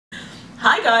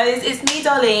Hi guys, it's me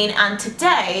Darlene, and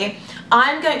today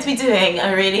I'm going to be doing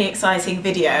a really exciting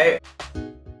video.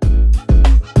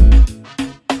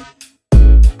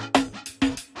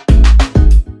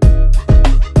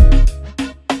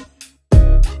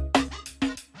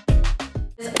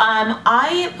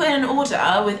 I put in an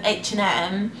order with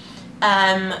H&M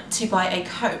to buy a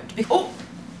coat. Oh,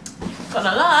 got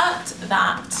an alert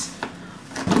that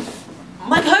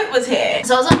my coat was here.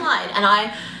 So I was online and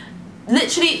I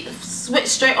literally switched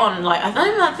straight on. Like, I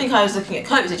don't even think I was looking at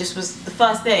coats, it just was the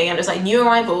first thing, and it was like new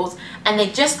arrivals, and they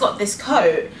just got this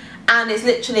coat and it's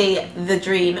literally the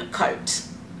dream coat.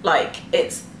 Like,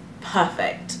 it's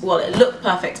perfect. Well, it looked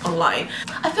perfect online.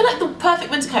 I feel like the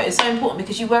perfect winter coat is so important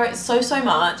because you wear it so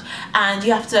much and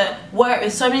you have to wear it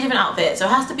with so many different outfits, so it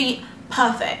has to be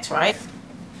perfect, right?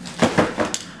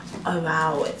 Oh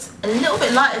wow, it's a little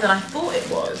bit lighter than I thought it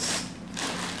was.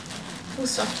 Full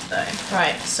soft though.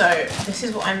 Right, so this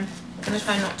is what I'm gonna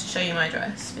try not to show you my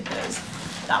dress because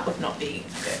that would not be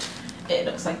good. It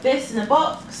looks like this in a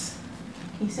box.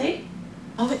 Can you see?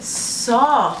 Oh, it's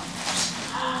soft.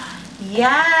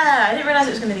 Yeah, I didn't realise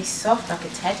it was going to be soft like a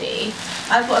teddy.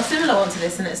 I've got a similar one to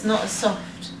this and it's not as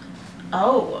soft.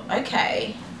 Oh,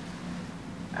 okay.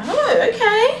 Oh,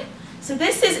 okay. So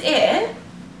this is it.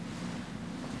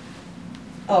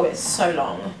 Oh, it's so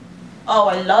long. Oh,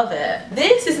 I love it.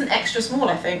 This is an extra small,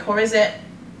 I think, or is it?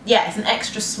 Yeah, it's an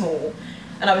extra small.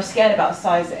 And I was scared about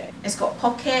sizing. It's got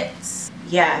pockets.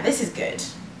 Yeah, this is good.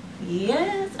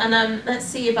 Yes. And let's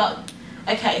see about,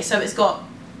 okay, so it's got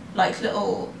like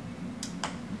little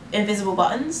invisible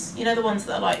buttons, you know, the ones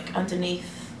that are like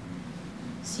underneath,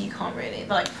 so you can't really, they're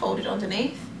like folded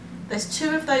underneath. There's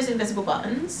 2 of those invisible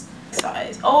buttons.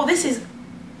 Size. Oh, this is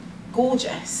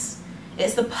gorgeous.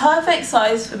 It's the perfect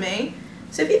size for me.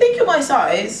 So if you think of my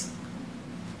size,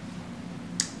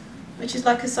 which is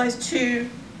like a size 2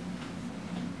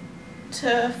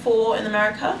 to 4 in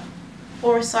America,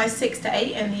 or a size 6 to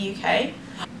 8 in the UK.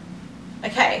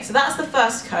 Okay, so that's the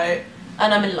first coat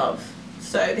and I'm in love.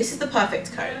 So this is the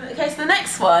perfect coat. Okay, so the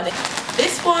next one,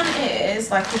 this one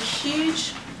is like a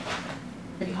huge,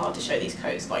 really hard to show these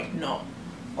coats like not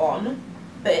on,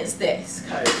 but it's this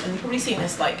coat, and you've probably seen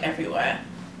this like everywhere.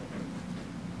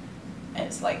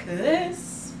 It's like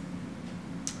this.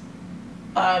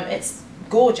 It's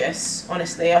gorgeous,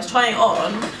 honestly. I was trying it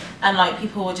on and like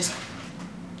people were just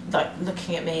like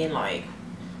looking at me and like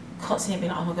constantly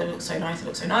being like, oh my god, it looks so nice, it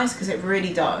looks so nice, because it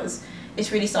really does.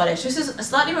 It's really stylish. This is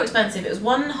slightly more expensive. It was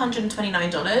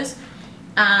 $129,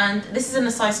 and this is in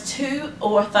a size 2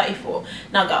 or a 34.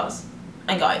 Now girls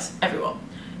and guys, everyone,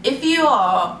 if you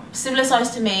are similar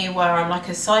size to me where I'm like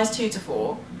a size 2 to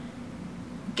 4,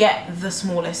 get the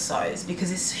smallest size because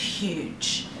it's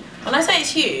huge. When I say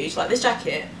it's huge, like this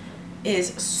jacket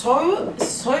is so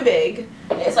big.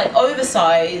 It's like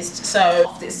oversized,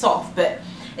 so it's soft, but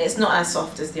it's not as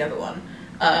soft as the other one.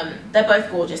 They're both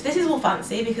gorgeous. This is all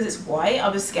fancy because it's white. I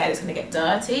was scared it's going to get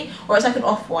dirty, or it's like an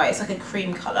off-white, it's like a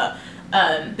cream colour,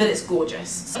 but it's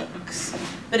gorgeous.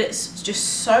 But it's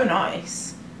just so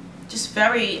nice, just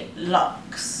very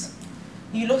luxe.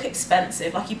 You look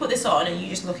expensive, like you put this on and you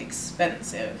just look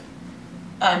expensive.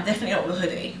 Definitely not with a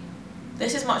hoodie.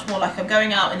 This is much more like I'm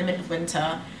going out in the middle of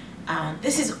winter, and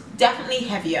this is definitely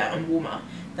heavier and warmer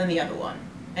than the other one,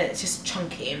 and it's just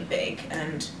chunky and big,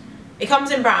 and it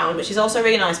comes in brown, which is also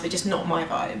really nice, but just not my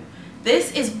vibe.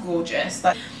 This is gorgeous.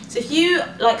 Like, so if you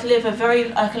like live a very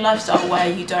like a lifestyle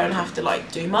where you don't have to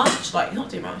like do much, like not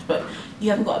do much, but you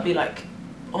haven't got to be like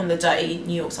on the dirty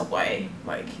New York subway,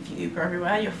 like if you Uber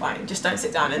everywhere, you're fine. Just don't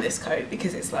sit down in this coat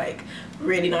because it's like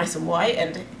really nice and white,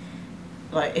 and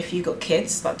like if you got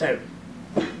kids, like don't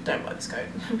buy this coat.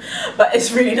 But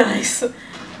it's really nice.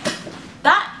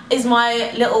 That is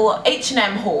my little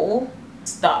H&M haul.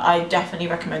 That I definitely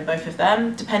recommend both of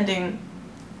them depending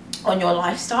on your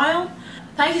lifestyle.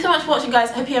 Thank you so much for watching, guys.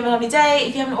 I hope you have a lovely day.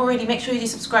 If you haven't already, make sure you do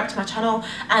subscribe to my channel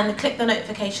and click the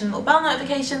little bell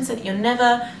notification so that you're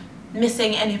never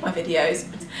missing any of my videos.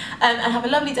 And have a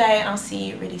lovely day, and I'll see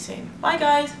you really soon. Bye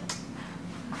guys.